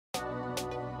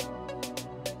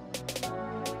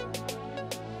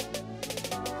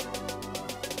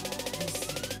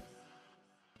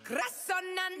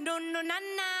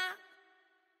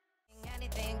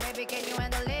baby, can you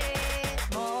handle it?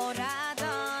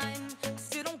 뭐라던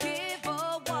still don't give a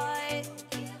what.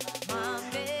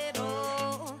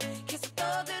 맘대로 계속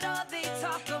떠들어 they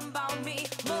talk about me.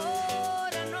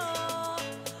 뭐라 너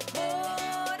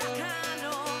뭐라 하노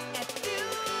at you.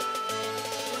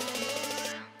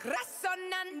 그래서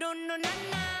난 누누 나나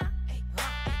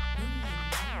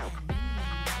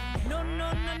누누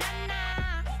나나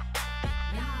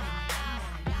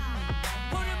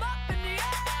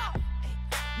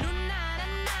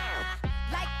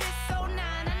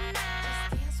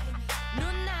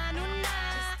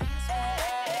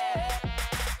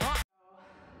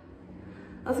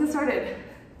Let's get started.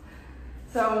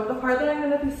 So the part that I'm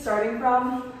going to be starting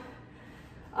from,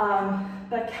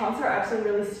 the counts are actually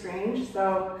really strange.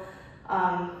 So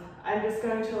I'm just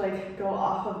going to like go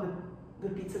off of the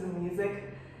beats of the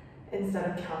music instead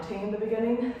of counting in the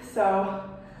beginning. So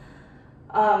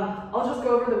I'll just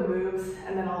go over the moves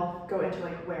and then I'll go into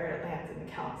like where it lands in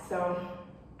the count. So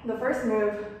the first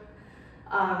move,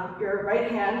 your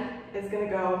right hand is going to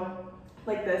go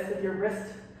like this with your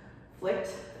wrist flicked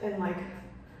and like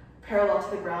parallel to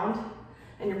the ground,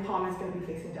 and your palm is going to be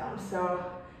facing down. So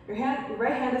your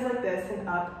right hand is like this and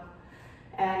up,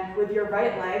 and with your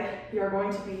right leg, you're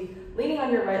going to be leaning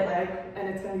on your right leg and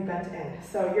it's going to be bent in.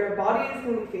 So your body is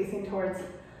going to be facing towards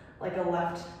like a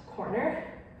left corner,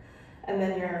 and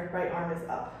then your right arm is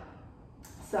up.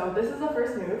 So this is the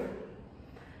first move.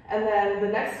 And then the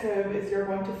next move is you're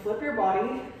going to flip your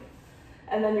body,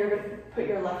 and then you're going to put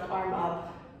your left arm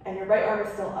up, and your right arm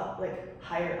is still up, like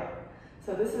higher up.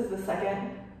 So this is the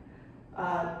second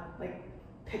like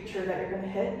picture that you're going to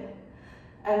hit,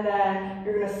 and then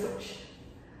you're going to switch.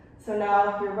 So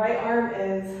now your right arm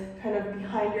is kind of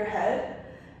behind your head,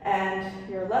 and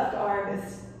your left arm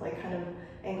is like kind of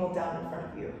angled down in front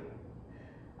of you,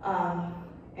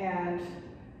 and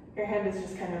your hand is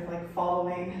just kind of like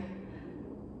following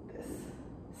this.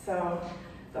 So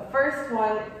the first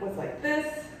one was like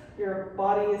this. Your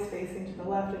body is facing to the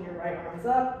left and your right arm is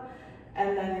up.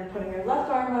 And then you're putting your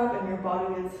left arm up and your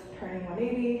body is turning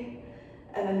 180,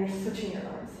 and then you're switching your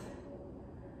arms.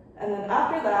 And then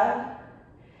after that,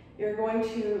 you're going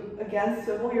to again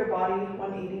swivel your body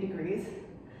 180 degrees,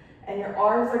 and your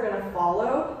arms are going to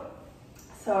follow.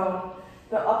 So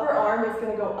the upper arm is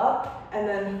going to go up and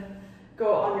then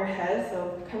go on your head,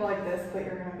 so kind of like this, but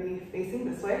you're going to be facing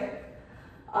this way.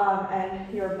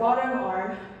 And your bottom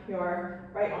arm, your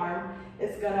right arm,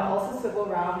 is going to also swivel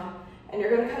around, and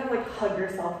you're going to kind of like hug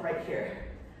yourself right here.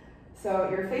 So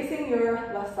you're facing your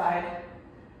left side,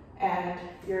 and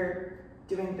you're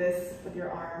doing this with your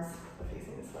arms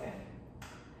facing this way.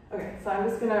 Okay, so I'm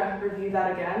just going to review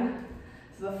that again.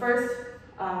 So the first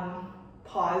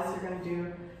pause, you're going to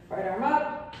do right arm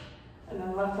up, and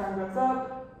then left arm goes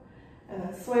up, and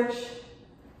then switch,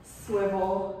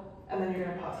 swivel, and then you're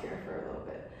going to pause here for a little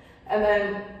bit. And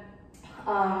then,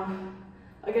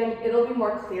 again, it'll be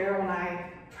more clear when I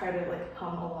try to like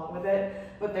hum along with it,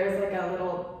 but there's like a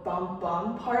little bum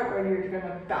bum part where you're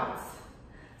gonna bounce.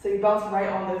 So you bounce right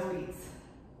on those beats.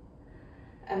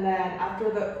 And then after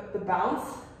the bounce,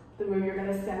 the move, you're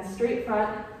gonna stand straight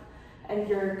front, and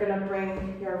you're gonna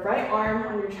bring your right arm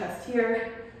on your chest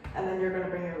here, and then you're gonna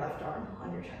bring your left arm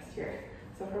on your chest here.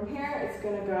 So from here, it's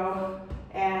gonna go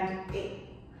and 8.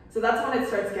 So that's when it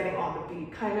starts getting on the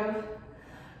beat, kind of.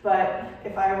 But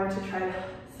if I were to try to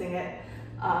sing it,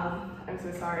 I'm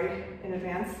so sorry in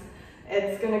advance.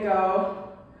 It's gonna go,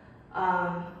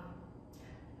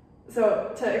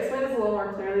 so to explain this a little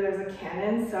more clearly, there's a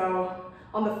canon. So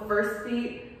on the first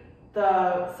beat,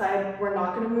 the side, we're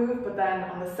not gonna move, but then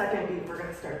on the second beat, we're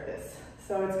gonna start this.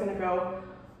 So it's gonna go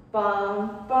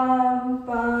bum, bum,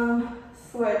 bum,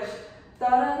 switch, da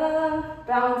da da,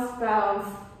 bounce, bounce,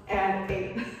 and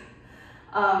 8.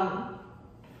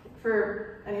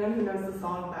 For anyone who knows the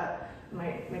song, that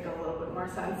might make a little bit more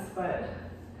sense, but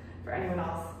for anyone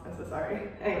else, I'm so sorry.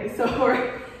 Anyway, so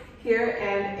we're here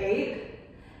and 8,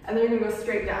 and then you're gonna go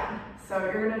straight down. So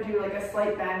you're gonna do like a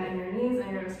slight bend in your knees,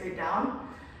 and you're gonna go straight down.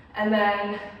 And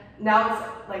then now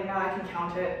it's like, now I can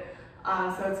count it.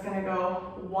 So it's gonna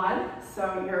go 1.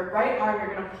 So your right arm,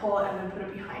 you're gonna pull it and then put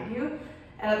it behind you.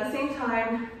 And at the same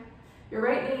time, your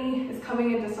right knee is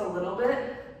coming in just a little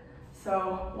bit.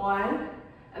 So 1,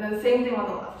 and then the same thing on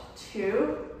the left,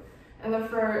 2. And then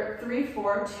for 3,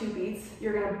 4, 2 beats,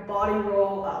 you're gonna body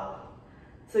roll up.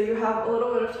 So you have a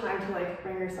little bit of time to like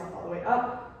bring yourself all the way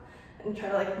up and try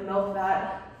to like milk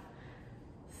that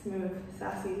smooth,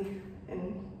 sassy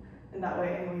in that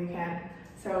way any way you can.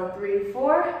 So 3,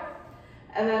 4,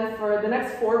 and then for the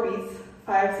next 4 beats,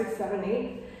 5, 6, 7,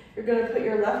 8, you're gonna put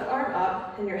your left arm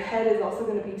up, and your head is also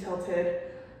gonna be tilted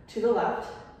to the left,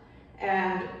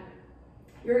 and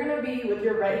you're gonna be with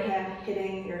your right hand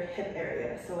hitting your hip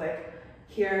area. So like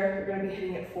here, you're gonna be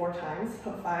hitting it 4 times,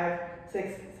 so 5,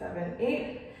 6, 7,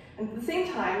 8. And at the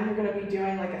same time, you're gonna be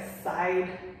doing like a side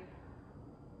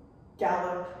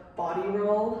gallop body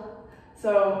roll.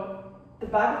 So the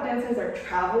backup dancers are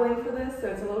traveling for this, so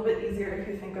it's a little bit easier if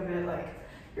you think of it like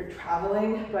you're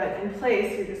traveling, but in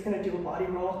place, you're just gonna do a body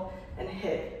roll and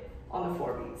hit on the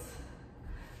 4 beats.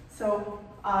 So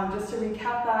just to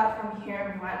recap that from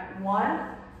here, we went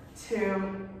 1,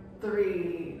 2,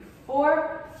 3,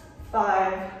 4,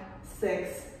 5,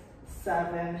 6,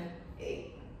 7,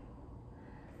 8.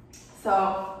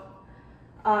 So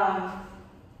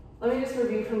let me just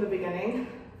review from the beginning.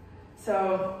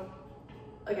 So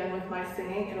again, with my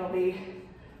singing, it'll be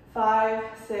 5,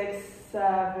 6,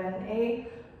 7,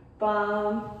 8,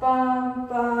 bum, bum,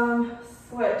 bum,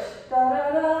 switch, da,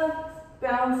 da, da,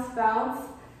 bounce, bounce,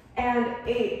 and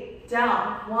 8,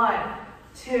 down, 1,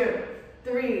 2,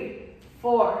 3,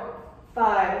 4,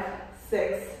 5,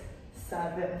 6,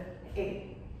 7,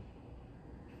 8.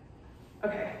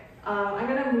 Okay, I'm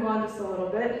gonna move on just a little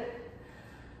bit.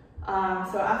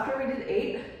 So after we did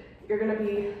 8, you're gonna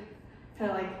be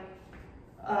kind of like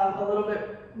a little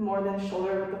bit more than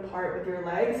shoulder width apart with your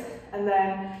legs, and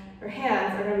then your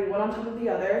hands are gonna be one on top of the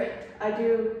other. I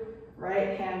do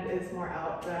right hand is more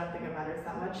out, but I don't think it matters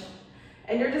that much.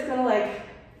 And you're just gonna like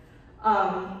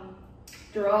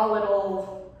draw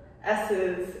little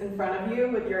S's in front of you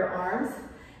with your arms,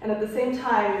 and at the same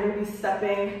time you're gonna be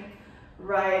stepping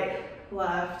right,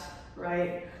 left,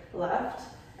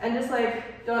 and just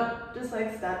like don't just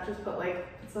like step, just put like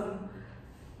some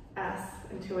ass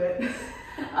into it.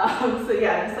 So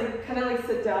yeah, just like kind of like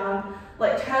sit down,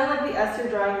 like kind of like the S you're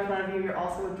drawing in front of you, you're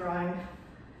also drawing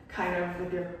kind of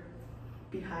with your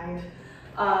behind.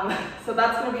 So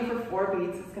that's gonna be for 4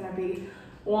 beats. It's gonna be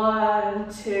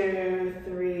 1, 2,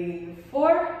 3,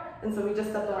 4, and so we just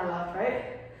stepped on our left, right?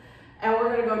 And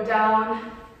we're gonna go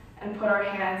down and put our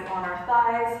hands on our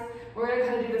thighs. We're gonna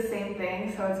kind of do the same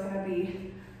thing, so it's gonna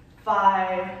be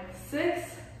 5,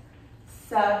 6,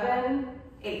 7,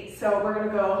 8. So we're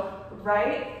gonna go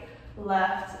right,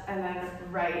 left, and then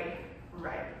right,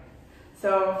 right.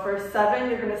 So for 7,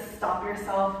 you're gonna stop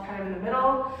yourself kind of in the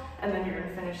middle, and then you're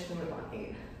gonna finish the move on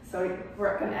 8. So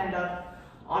we're gonna end up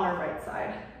on our right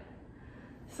side.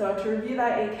 So to review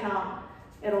that 8 count,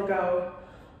 it'll go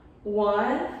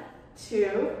 1,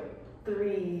 2,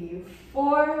 3,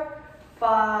 4,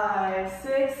 5,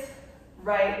 6,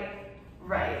 right,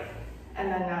 right.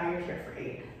 And then now you're here for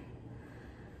 8.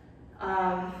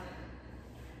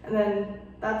 And then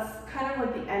that's kind of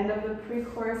like the end of the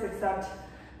pre-chorus, except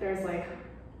there's like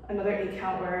another 8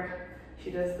 count where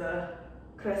she does the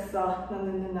cresta, na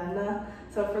na na na na.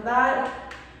 So for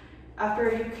that,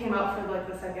 after you came out for like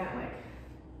the second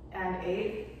and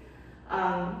 8,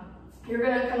 you're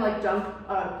gonna kind of like jump,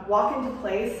 walk into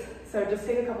place. So just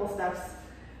take a couple steps,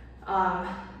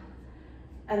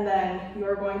 and then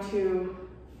you're going to,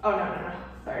 oh no,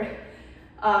 sorry.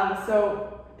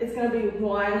 So it's gonna be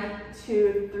 1,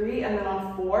 2, 3, and then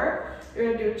on 4,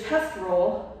 you're gonna do a chest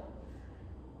roll.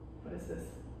 What is this?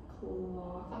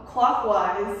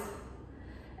 Clockwise.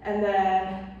 And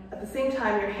then at the same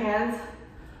time, your hands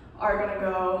are gonna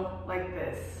go like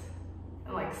this,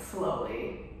 and like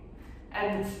slowly.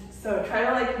 And so try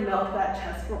to like milk that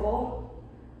chest roll,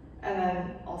 and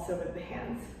then also with the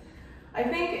hands. I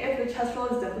think if the chest roll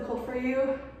is difficult for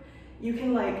you, you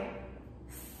can like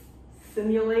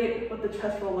simulate what the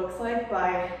chest roll looks like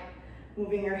by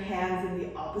moving your hands in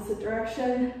the opposite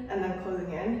direction and then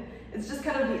closing in. It's just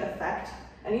kind of the effect.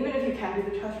 And even if you can do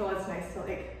the chest roll, it's nice to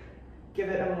like give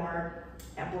it a more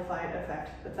amplified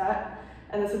effect with that.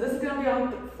 And then, so this is gonna be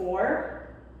on 4,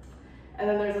 and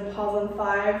then there's a pause on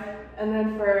 5, and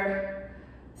then for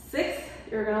 6,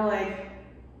 you're gonna like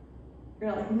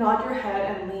nod your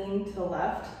head and lean to the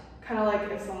left, kind of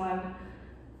like if someone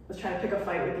was trying to pick a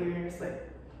fight with you, and you're just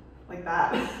like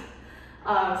that.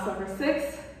 So for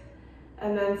 6,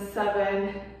 and then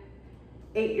 7,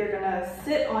 8, you're gonna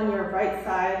sit on your right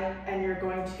side, and you're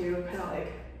going to kind of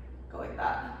like go like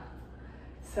that.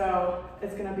 So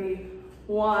it's gonna be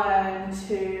 1,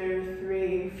 2,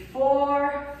 3,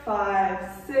 4,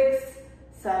 5, 6,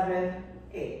 7,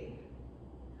 8.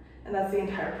 And that's the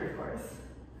entire pre-chorus.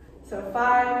 So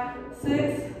 5,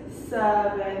 6,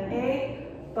 7,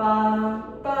 8,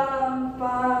 bum, bum,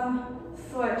 bum,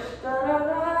 switch, da, da,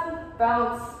 da,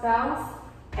 bounce, bounce,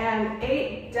 and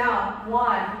 8, down,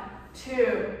 1,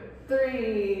 2,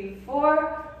 3,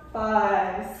 4,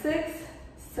 5, 6,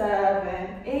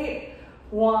 7, 8,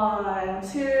 1,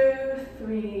 2,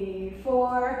 3,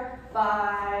 4,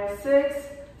 5, 6,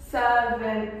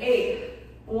 7, 8.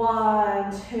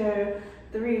 1, 2,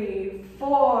 3,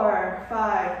 4,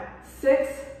 5,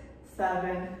 6,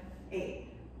 7, 8.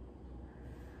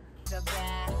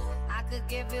 I could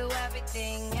give you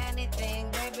everything, anything,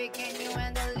 baby, can you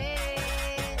handle it?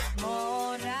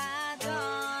 More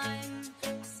time,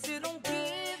 so don't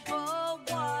give a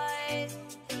what.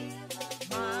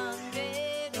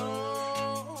 Mandero,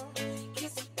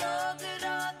 kiss the dog that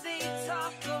all they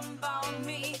talk about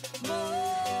me.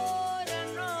 More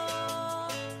than no,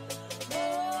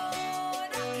 more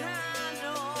than I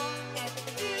know at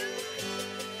you.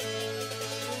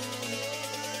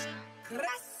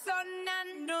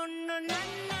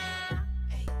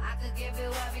 I could give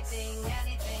you everything,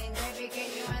 anything, baby, can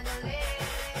you handle it?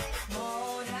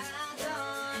 More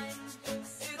time,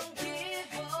 so don't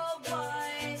give a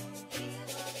what.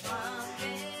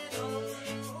 Mandero,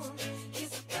 kiss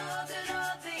the dog that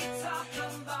all they talk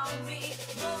about me.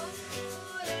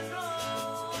 More than no,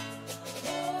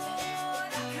 more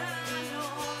than I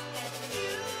know at you.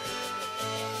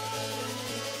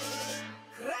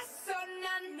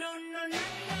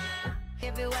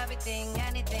 Give you everything,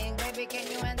 anything, baby, can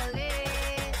you handle it?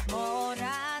 More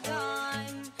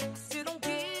time, so don't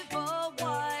give a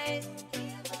what.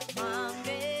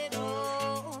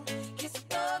 Mandero, kiss the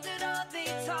dog that all they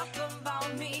talk about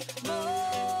me.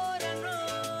 More than no,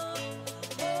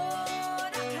 more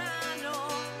than I know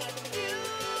at you.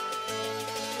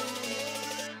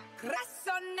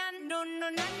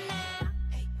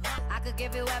 I could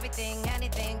give you everything,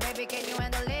 anything, baby, can you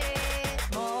handle it?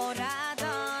 More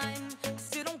time,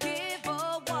 so don't give a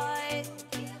what.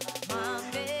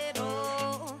 Mandero,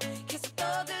 kiss the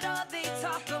dog that all they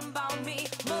talk about me.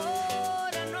 More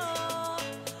than no,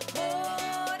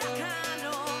 more than I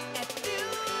know at you.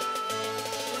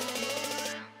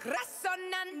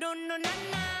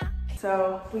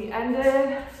 So we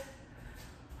ended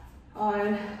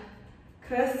on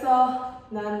그래서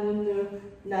난 NUNU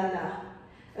나나.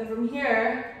 And from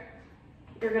here,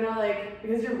 you're gonna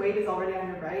because your weight is already on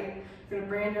your right, you're gonna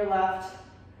bring in your left,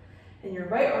 and your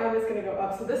right arm is gonna go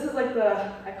up. So this is like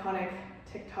the iconic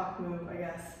TikTok move, I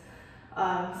guess.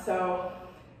 So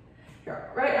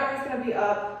your right arm is gonna be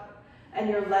up, and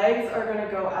your legs are gonna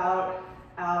go out,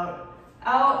 out,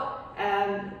 out,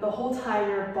 and the whole time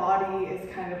your body is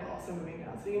kind of also moving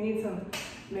down. So you need some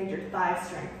major thigh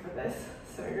strength for this.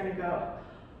 So you're gonna go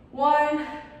 1,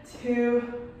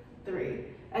 2, 3.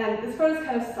 And this part is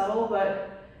kind of subtle,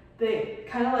 but they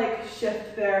kind of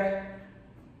shift their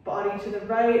body to the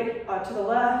right, to the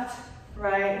left,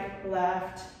 right,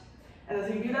 left. And so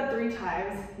you do that 3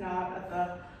 times, now at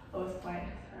the lowest point.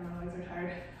 Sorry, my legs are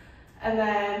tired. And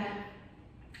then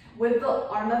with the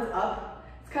arm that's up,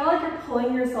 it's kind of like you're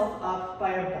pulling yourself up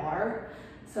by a bar.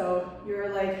 So you're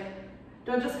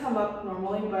don't just come up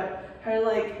normally, but try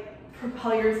to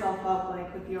propel yourself up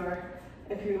with your,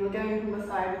 if you're looking from the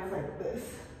side, it's like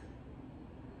this.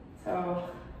 So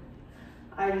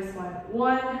I just went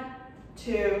 1,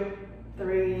 2,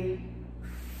 3,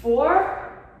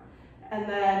 4, and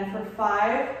then for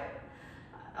 5,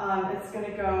 it's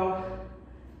gonna go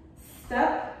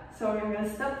step. So I'm gonna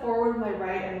step forward with my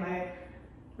right, and my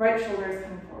right shoulder is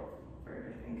coming forward,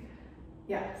 I think.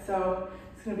 Yeah, so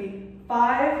it's gonna be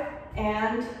 5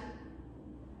 and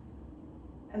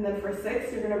then for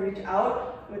 6, you're gonna reach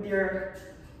out with your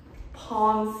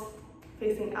palms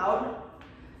facing out.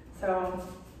 So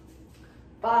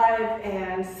 5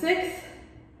 and 6,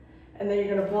 and then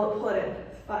you're gonna pull it in.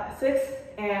 5, 6,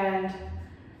 and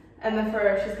then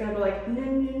for, she's gonna go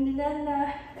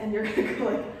na, and you're gonna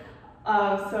go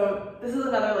so this is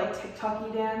another TikTok-y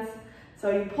dance. So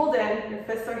you pulled in, your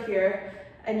fists are here,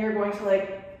 and you're going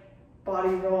to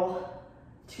body roll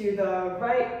to the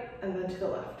right and then to the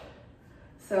left.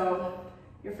 So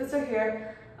your fists are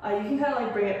here. You can kind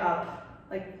of bring it up,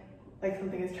 like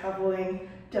something is traveling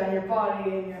down your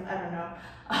body, and you're, I don't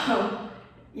know.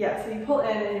 Yeah, so you pull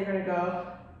in, and you're gonna go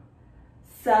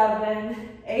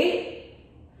 7, 8,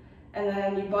 and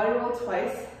then you body roll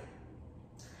twice,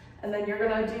 and then you're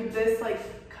gonna do this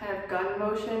kind of gun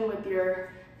motion with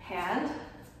your hand,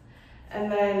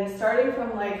 and then starting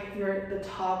from the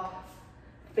top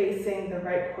facing the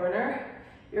right corner,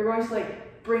 you're going to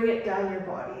bring it down your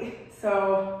body.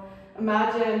 So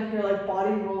imagine you're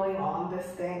body rolling on this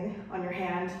thing on your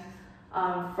hand,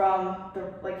 from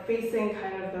the facing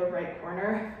kind of the right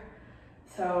corner.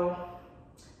 So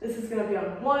this is gonna be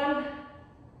on 1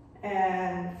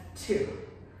 and 2.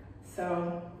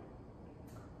 So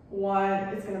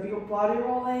 1 is gonna be body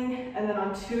rolling, and then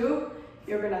on 2,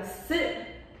 you're gonna sit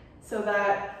so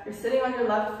that you're sitting on your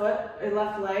left foot, or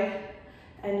left leg,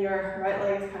 and your right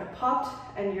leg is kind of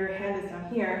popped, and your hand is down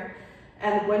here.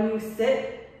 And when you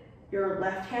sit, your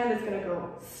left hand is gonna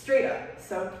go straight up.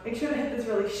 So make sure to hit this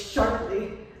really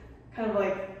sharply, kind of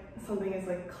like something is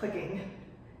like clicking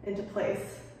into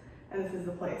place, and this is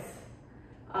the place.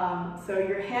 So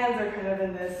your hands are kind of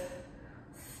in this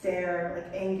stair,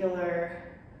 like angular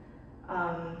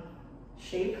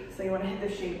shape. So you want to hit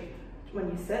the shape when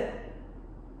you sit.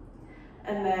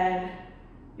 And then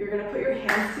you're going to put your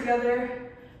hands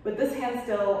together with this hand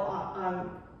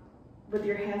still, with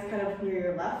your hands kind of near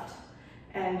your left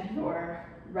and your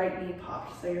right knee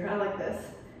popped. So you're kind of like this.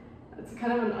 It's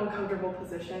kind of an uncomfortable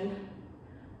position,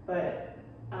 but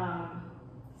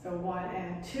so 1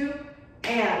 and 2,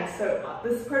 and so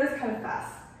this part is kind of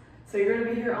fast. So you're going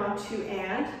to be here on 2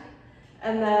 and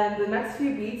then the next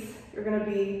few beats, you're going to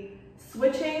be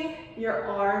switching your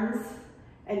arms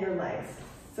and your legs.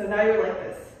 So now you're like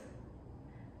this.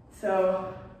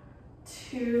 So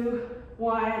 2,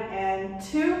 1 and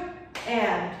 2,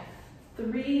 and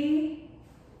 3,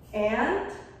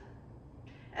 and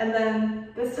then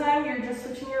this time you're just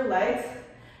switching your legs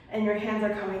and your hands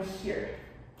are coming here.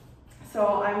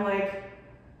 So I'm like,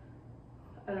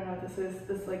 I don't know what this is,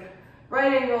 this like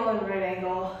right angle and right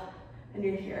angle, and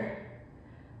you're here.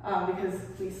 Because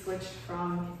we switched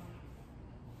from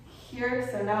here.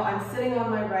 So now I'm sitting on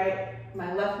my right,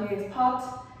 my left knee is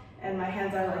popped, and my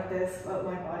hands are like this, but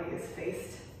my body is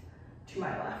faced to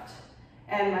my left.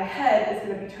 And my head is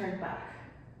gonna be turned back.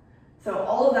 So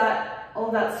all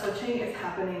of that switching is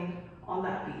happening on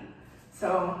that beat.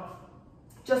 So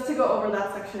just to go over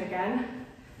that section again,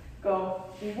 go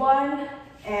 1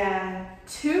 and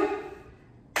 2,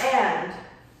 and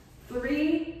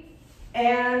 3,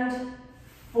 and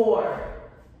 4.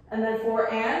 And then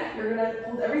 4 and, you're gonna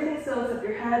hold everything still except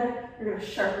your head, you're gonna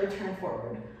sharply turn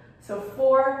forward. So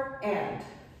 4 and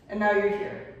now you're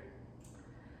here.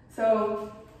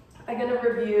 So I'm gonna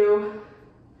review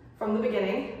from the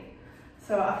beginning.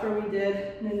 So after we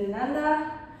did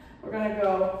NUNU, we're gonna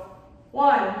go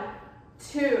 1,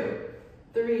 2,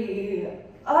 3,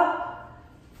 up,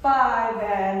 5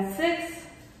 and 6,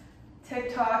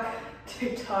 tick tock,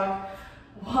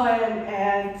 1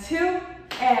 and 2,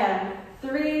 and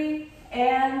 3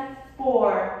 and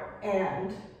 4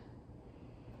 and.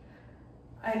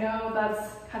 I know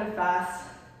that's kind of fast,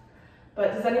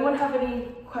 but does anyone have any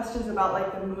questions about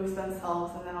like the moves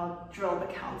themselves, and then I'll drill the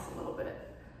counts a little bit.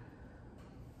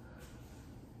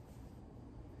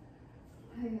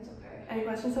 I think it's okay. Any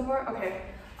questions so far? Okay.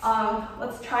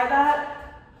 Let's try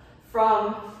that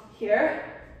from here,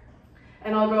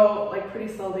 and I'll go like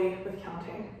pretty slowly with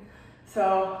counting.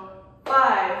 So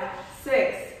 5,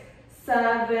 6,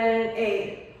 7,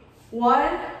 8.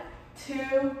 1,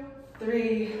 2,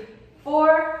 3,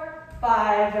 4,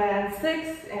 5 and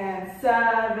 6 and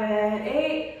 7,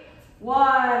 8.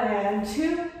 1 and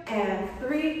 2 and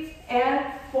 3 and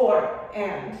 4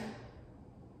 and.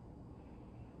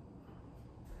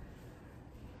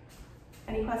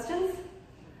 Any questions?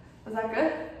 Was that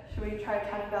good? Should we try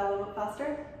counting that a little bit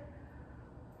faster?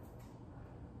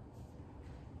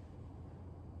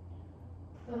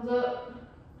 Thumbs up.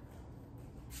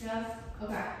 Yes.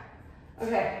 Okay.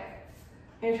 Okay.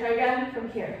 I'm gonna try again from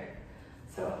here.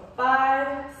 So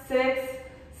 5, 6,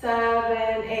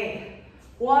 7, 8.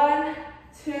 1,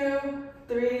 2,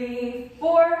 3,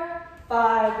 4,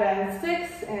 5 and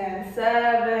 6 and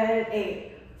 7, 8.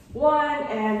 1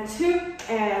 and 2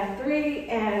 and 3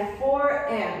 and 4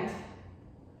 and.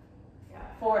 Yeah,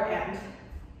 4 and.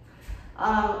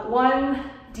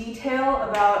 One detail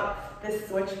about this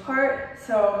switch part.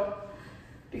 So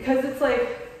because it's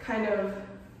like kind of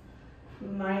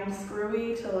mind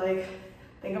screwy to like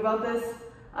think about this,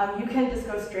 you can just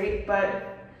go straight,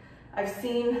 but I've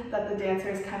seen that the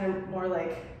dancers kind of more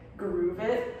like groove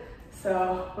it.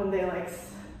 So when they like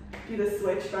do the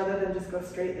switch, rather than just go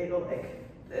straight, they go like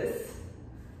this.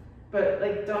 But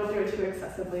like don't do it too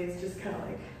excessively, it's just kind of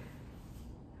like,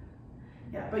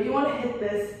 yeah, but you want to hit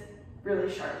this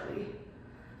really sharply.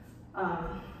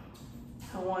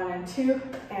 So 1 and 2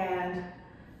 and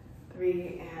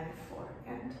 3 and 4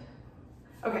 and.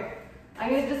 Okay, I'm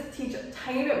gonna just teach a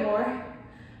tiny bit more,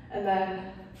 and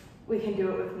then we can do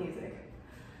it with music.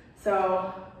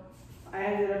 So I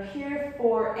ended up here,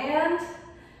 4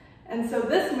 and so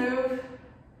this move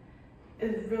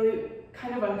is really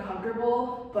kind of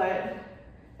uncomfortable, but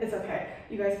it's okay.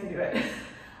 You guys can do it.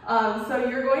 So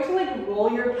you're going to like roll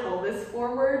your pelvis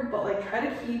forward, but like try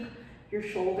to keep your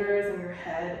shoulders and your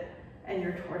head and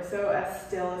your torso as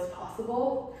still as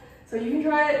possible. So you can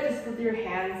try it just with your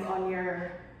hands on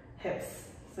your hips,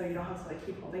 so you don't have to like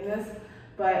keep holding this.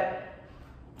 But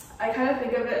I kind of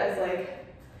think of it as like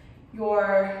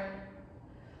your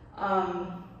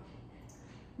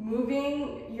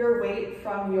moving your weight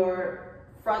from your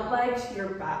front leg to your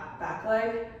back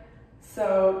leg.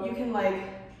 So you can like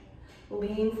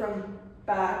lean from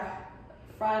back,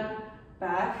 front,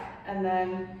 back, and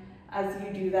then as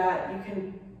you do that, you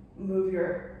can move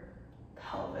your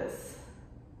pelvis.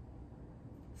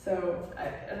 So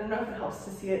I don't know if it helps to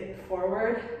see it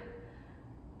forward,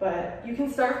 but you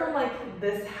can start from like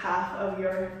this half of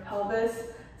your pelvis,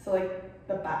 so like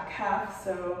the back half,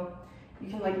 so you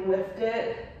can like lift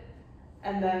it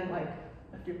and then like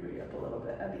lift your booty up a little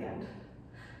bit at the end.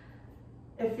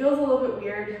 It feels a little bit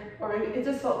weird, or maybe it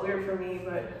just felt weird for me,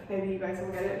 but maybe you guys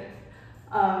will get it.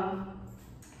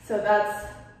 So that's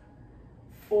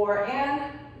 4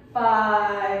 and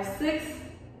 5, 6,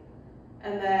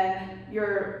 and then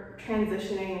you're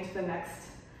transitioning into the next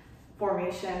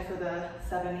formation for the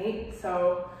 7, 8.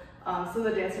 So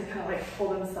the dancers kind of like pull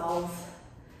themselves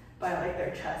by like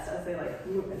their chest as they like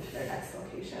move into their next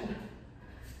location.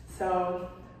 So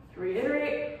to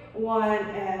reiterate, 1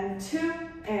 and 2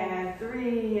 and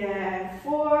 3 and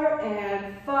 4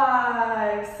 and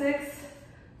 5, 6,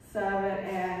 7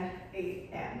 and 8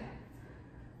 and.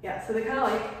 Yeah, so they kind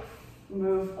of like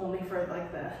move only for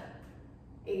like the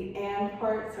 8 and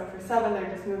part. So for 7,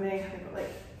 they're just moving, they go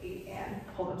like 8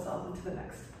 and pull themselves into the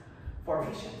next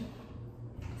formation.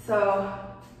 So,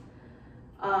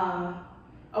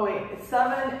 oh wait, it's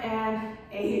 7 and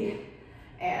 8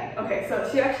 and. Okay, so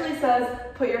she actually says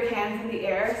put your hands in the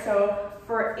air. So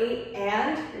for 8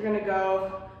 and, you're gonna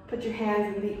go put your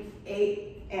hands in the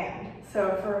 8 and.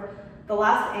 So for the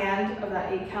last and of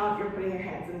that 8 count, you're putting your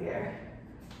hands in the air,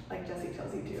 like Jessi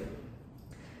tells you to.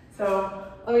 So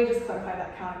let me just clarify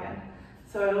that count again.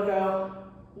 So it'll go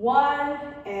 1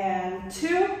 and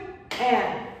 2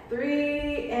 and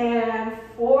 3 and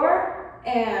 4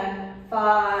 and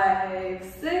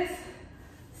 5, 6,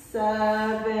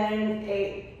 7,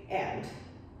 8 and.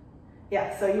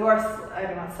 Yeah, so you are, I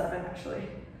don't want 7 actually,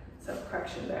 so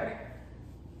correction there.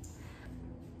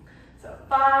 So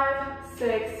 5,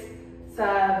 6,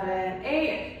 7,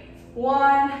 8,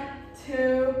 1,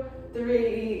 2,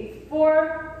 3,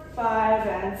 4, 5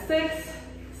 and 6,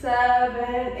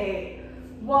 7, 8.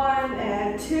 1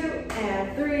 and 2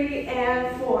 and 3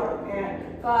 and 4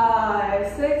 and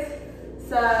 5, 6,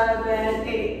 7,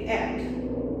 8 and.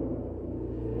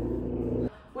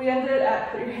 We ended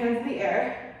at put your hands in the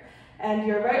air and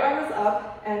your right arm is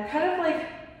up and kind of like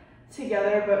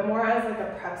together, but more as like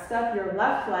a prep step. Your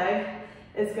left leg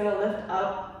is going to lift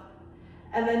up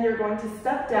and then you're going to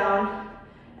step down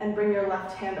and bring your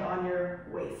left hand on your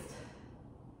waist.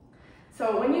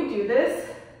 So when you do this,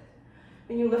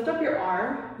 when you lift up your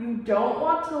arm, you don't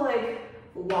want to like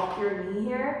lock your knee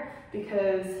here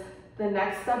because the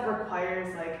next step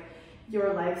requires like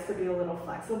your legs to be a little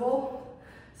flexible.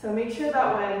 So make sure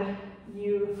that when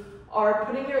you are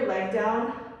putting your leg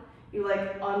down, you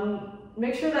like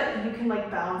make sure that you can like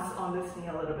bounce on this knee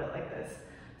a little bit like this.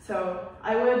 So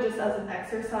I would just as an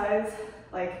exercise,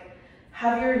 like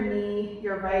have your knee,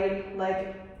 your right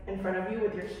leg in front of you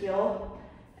with your heel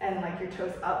and like your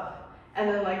toes up, and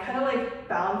then like kind of like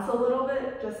bounce a little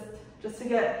bit just to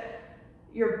get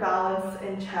your balance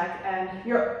in check, and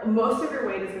most of your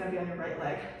weight is going to be on your right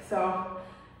leg. So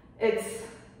it's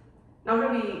not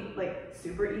going to be like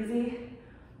super easy,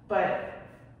 but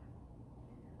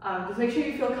just make sure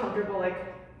you feel comfortable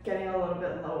like getting a little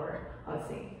bit lower on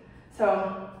the knee.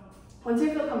 So once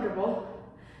you feel comfortable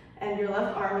and your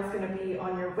left arm is going to be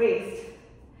on your waist,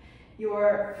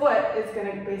 your foot is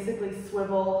going to basically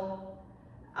swivel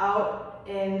out,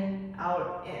 in,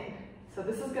 out, in. So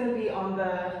this is going to be on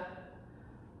the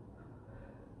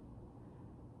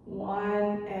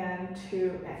 1 and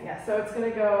 2 and, yeah, so it's going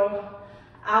to go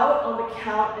out on the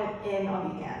count and in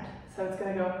on the and. So it's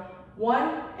going to go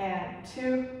 1 and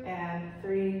 2 and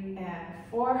 3 and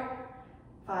 4,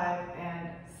 5 and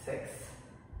 6.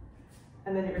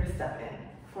 And then you're going to step in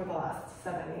for the last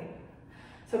 7, 8.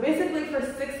 So basically for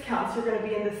 6 counts, you're going to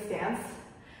be in this stance.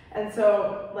 And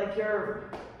so like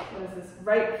your,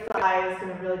 right thigh is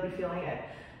going to really be feeling it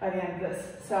by the end of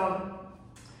this. So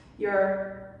with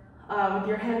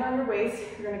your hand on your waist,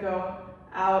 you're going to go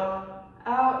out,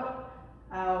 out,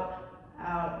 out,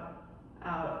 out,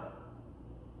 out,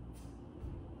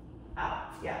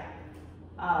 out, yeah,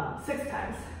 6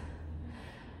 times.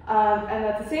 And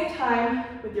at the same time,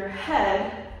 with your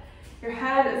head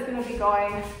is going to be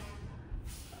going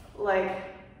like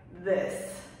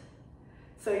this.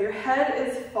 So your head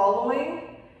is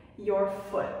following your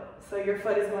foot. So your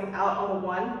foot is going out on the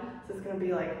 1. So it's going to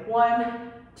be like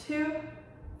 1, 2,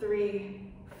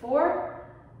 3, 4.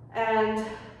 And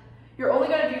you're only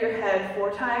going to do your head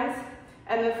 4 times.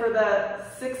 And then for the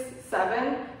 6,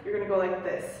 7, you're gonna go like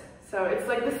this. So it's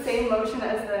like the same motion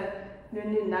as the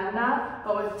NUNU nana,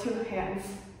 but with 2 hands.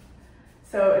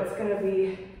 So it's gonna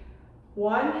be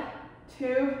 1,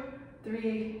 2,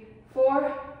 3,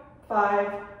 4,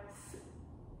 5,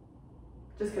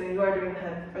 just kidding, you are doing the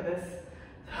head for this.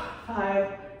 So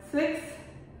 5, 6,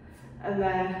 and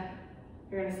then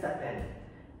you're gonna step in.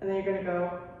 And then you're gonna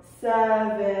go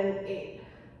 7, 8.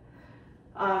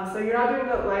 So you're not doing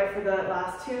the leg for the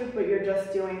last 2, but you're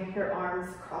just doing your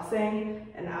arms crossing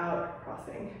and out,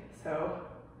 crossing. So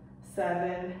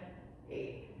 7,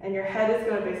 8. And your head is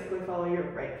gonna basically follow your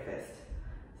right fist.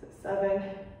 So 7,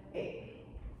 8.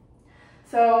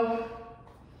 So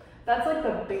that's like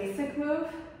the basic move.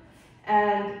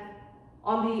 And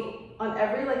on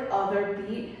every like other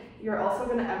beat, you're also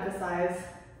gonna emphasize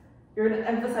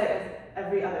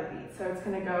every other beat. So it's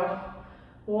gonna go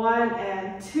 1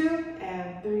 and 2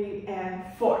 and 3 and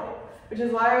 4, which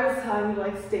is why I was telling you to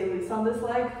like stay loose on this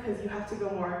leg, because you have to go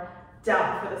more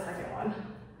down for the second one.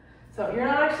 So you're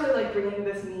not actually like bringing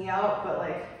this knee out, but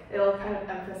like it'll kind of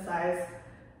emphasize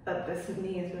that this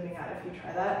knee is moving out if you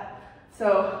try that.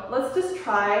 So let's just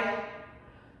try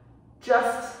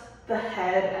just the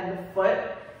head and the foot,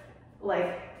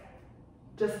 like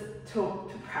just to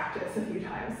practice a few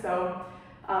times. So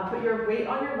put your weight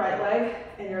on your right leg,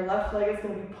 and your left leg is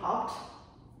going to be popped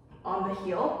on the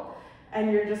heel,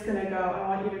 and you're just going to go, I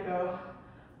want you to go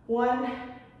 1,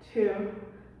 2,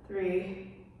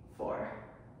 3, 4,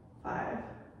 5,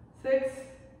 6,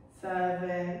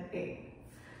 7, 8.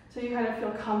 So you kind of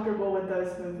feel comfortable with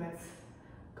those movements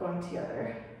going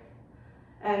together.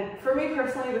 And for me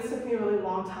personally, this took me a really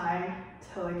long time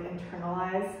to like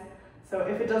internalize. So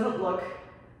if it doesn't look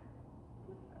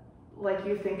like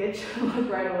you think it should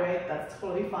look right away, that's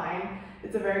totally fine.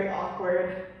 It's a very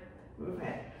awkward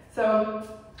movement. So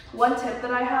one tip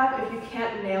that I have, if you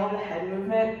can't nail the head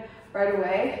movement right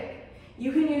away,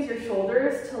 you can use your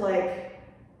shoulders to like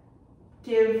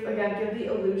give the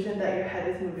illusion that your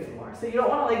head is moving more. So you don't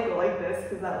want to like go like this,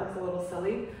 because that looks a little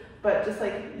silly, but just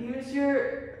like use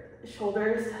your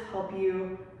shoulders to help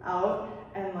you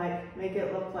out and like make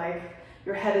it look like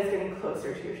your head is getting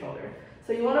closer to your shoulder.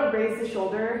 So you want to raise the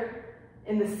shoulder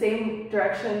in the same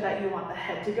direction that you want the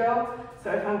head to go.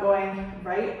 So if I'm going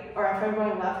right, or if I'm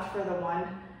going left for the 1,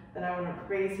 then I want to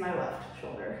raise my left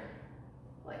shoulder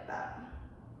like that.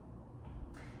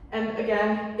 And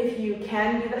again, if you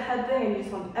can do the head thing and you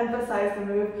just want to emphasize the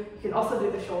move, you can also do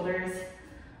the shoulders.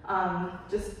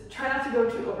 Just try not to go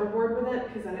too overboard with it,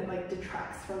 because then it like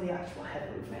detracts from the actual head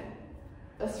movement.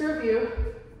 Just to review,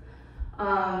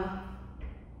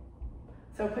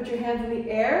 so put your hands in the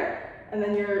air, and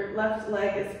then your left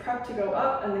leg is prepped to go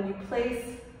up, and then you place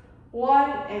 1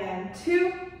 and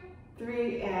 2,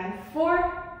 3 and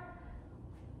 4,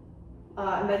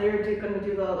 and then you're going to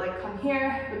do the like come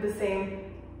here with the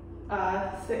same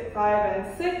 5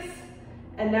 and 6,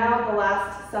 and now the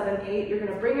last 7, 8, you're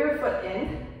going to bring your foot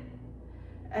in,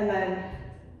 and then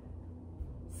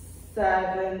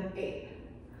 7, 8.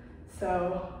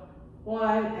 So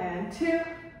 1 and 2,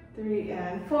 3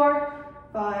 and 4,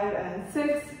 5 and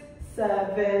 6,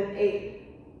 7, 8.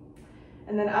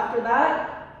 And then after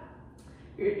that,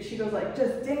 she goes like,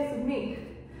 just dance with me.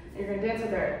 And you're gonna dance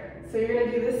with her. So you're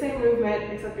gonna do the same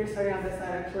movement, except you're starting on this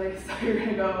side actually. So you're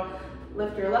gonna go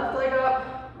lift your left leg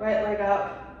up, right leg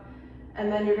up, and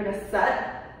then you're gonna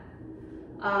set.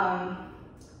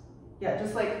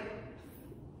 Just like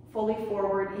fully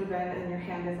forward even, and your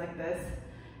hand is like this.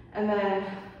 And then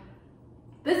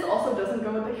this also doesn't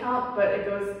go with the count, but it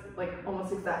goes like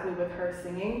almost exactly with her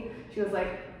singing. She goes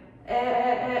like, eh,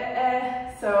 eh, eh,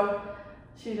 eh. So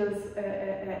she does, eh,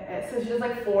 eh, eh, eh. So she does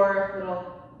like 4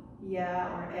 little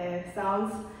yeah or eh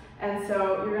sounds. And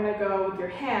so you're gonna go with your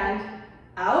hand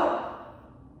out,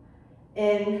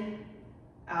 in,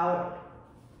 out,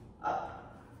 up.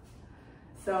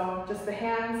 So just the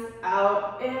hands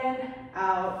out, in,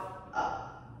 out,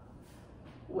 up.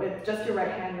 With just your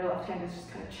right hand, your left hand is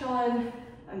just kind of chilling,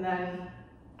 and then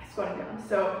squatting down.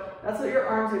 So that's what your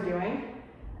arms are doing.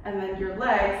 And then your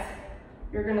legs,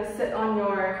 you're gonna sit on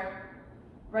your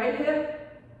right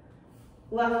hip,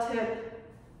 left hip,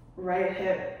 right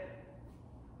hip,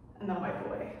 and then wipe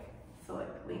away. So like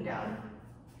lean down.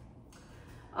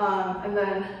 And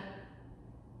then,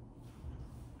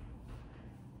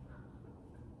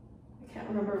 I can't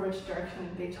remember which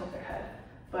direction they tilt their head,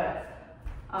 but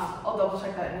I'll double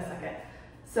check that in a second.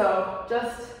 So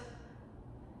just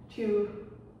to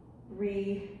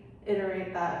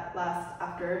reiterate that last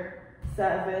after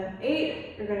 7,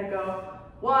 8, you're gonna go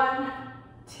 1,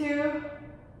 2,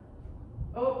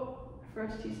 oh, I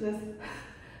forgot to teach this.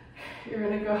 You're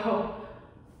gonna go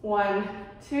 1,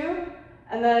 2,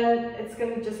 And then it's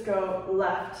gonna just go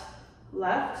left,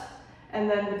 left.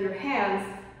 And then with your hands,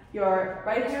 your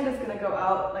right hand is gonna go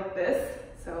out like this.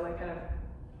 So like kind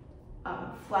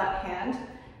of flat hand.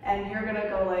 And you're gonna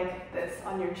go like this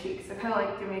on your cheek. So kind of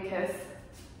like give me a kiss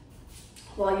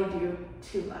while you do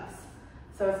 2 lefts.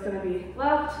 So it's gonna be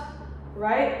left,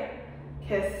 right,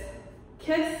 kiss,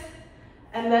 kiss.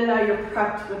 And then now you're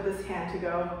prepped with this hand to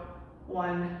go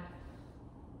 1,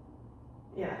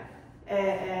 yeah,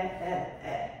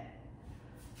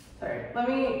 Sorry, let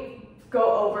me go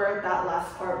over that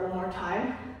last part one more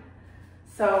time.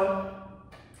 So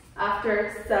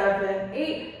after 7,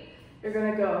 8, you're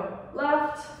gonna go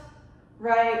left,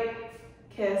 right,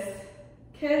 kiss,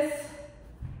 kiss,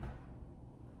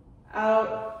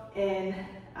 out, in,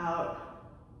 out,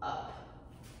 up.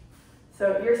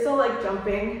 So you're still like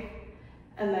jumping,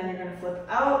 and then you're gonna flip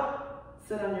out,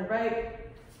 sit on your right,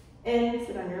 in,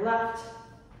 sit on your left,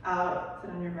 out, sit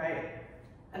on your right,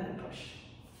 and then push.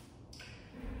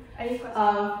 Any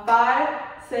questions? 5,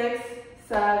 6,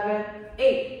 7,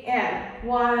 8, and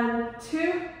 1,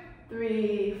 2,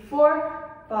 3, 4,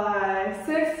 5,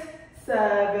 6,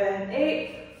 7,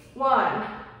 8, 1,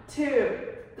 2,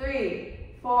 3,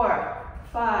 4,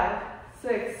 5,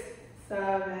 6,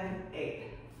 7, 8.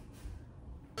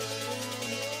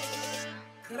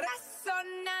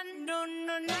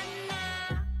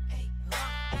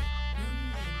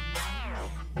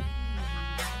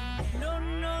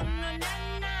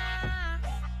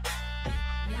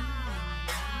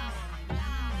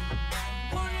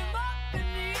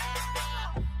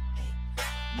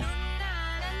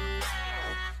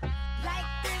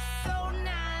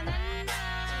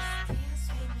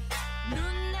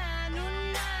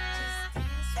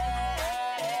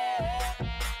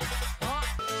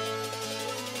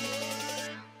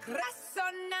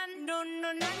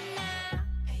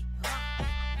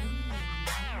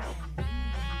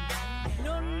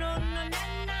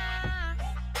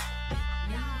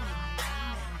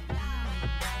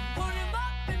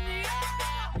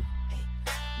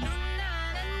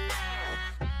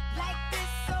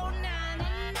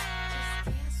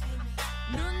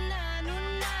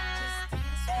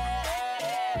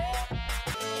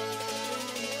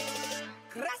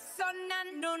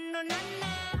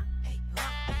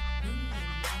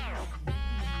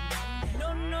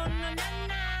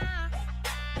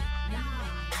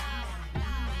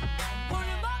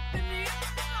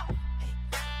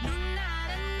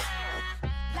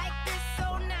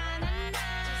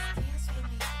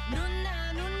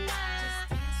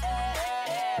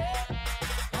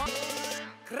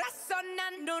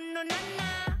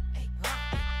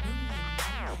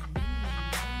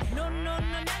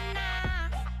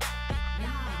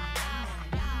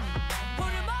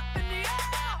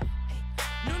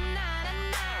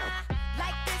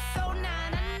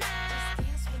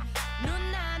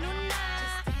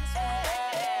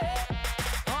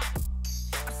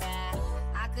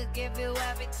 Give you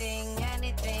everything,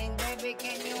 anything, baby,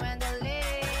 can you handle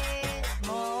it?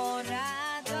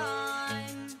 뭐라던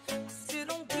still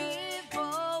don't give a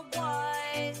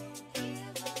what.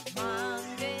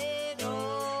 맘대로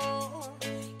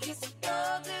계속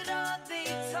떠들어 they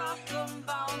talk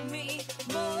about me.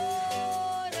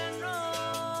 뭐라노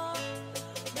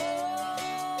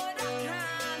뭐라카노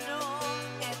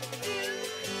at you.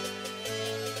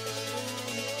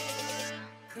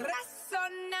 그래서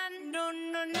난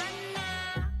누누나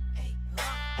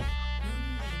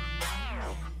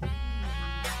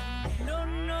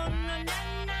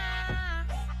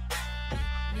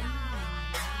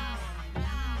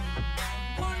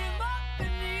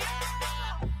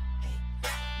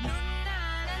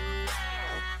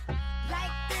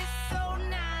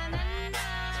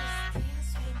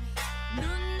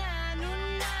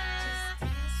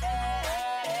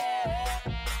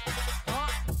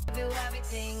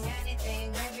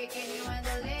anything, baby, can you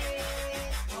handle it?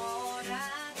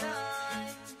 뭐라던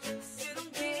still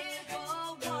don't give a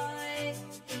what.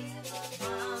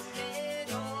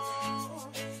 맘대로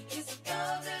계속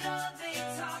떠들어 they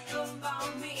talk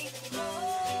about me.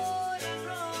 뭐라노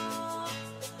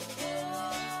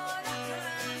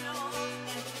뭐라카노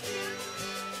at you.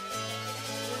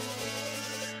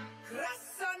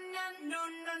 그래서 난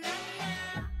누누나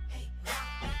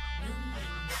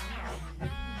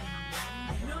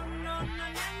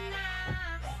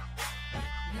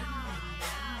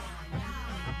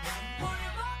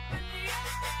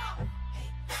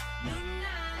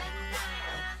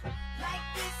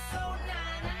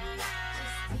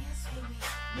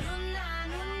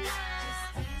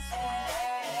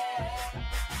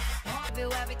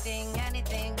everything,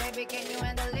 anything, baby, can you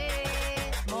handle it?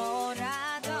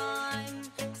 뭐라던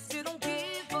still don't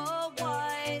give a what.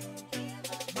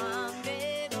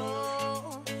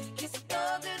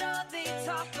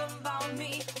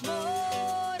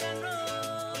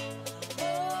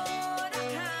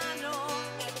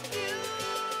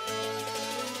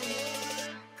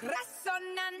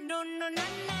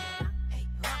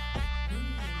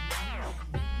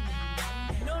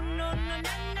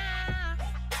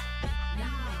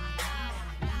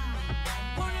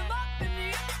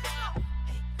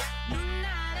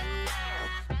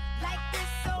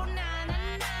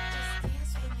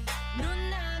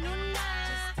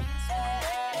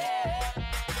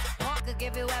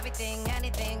 do everything,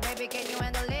 anything, baby, can you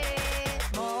handle it?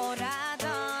 뭐라던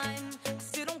I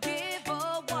still don't give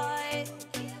a what.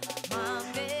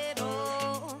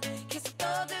 맘대로 계속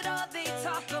떠들어 they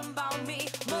talk about me.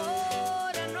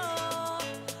 뭐라 너,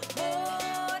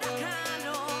 뭐라 하노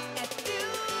at you.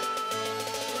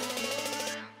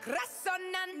 그래서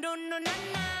난 NUNU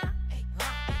나나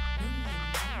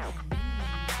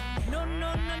NUNU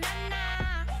나나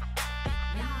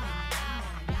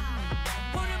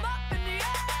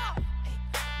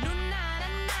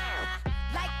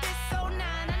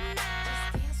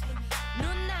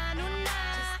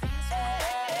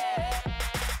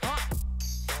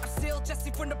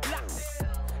Jessi from the block.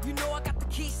 You know I got the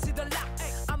keys to the lock.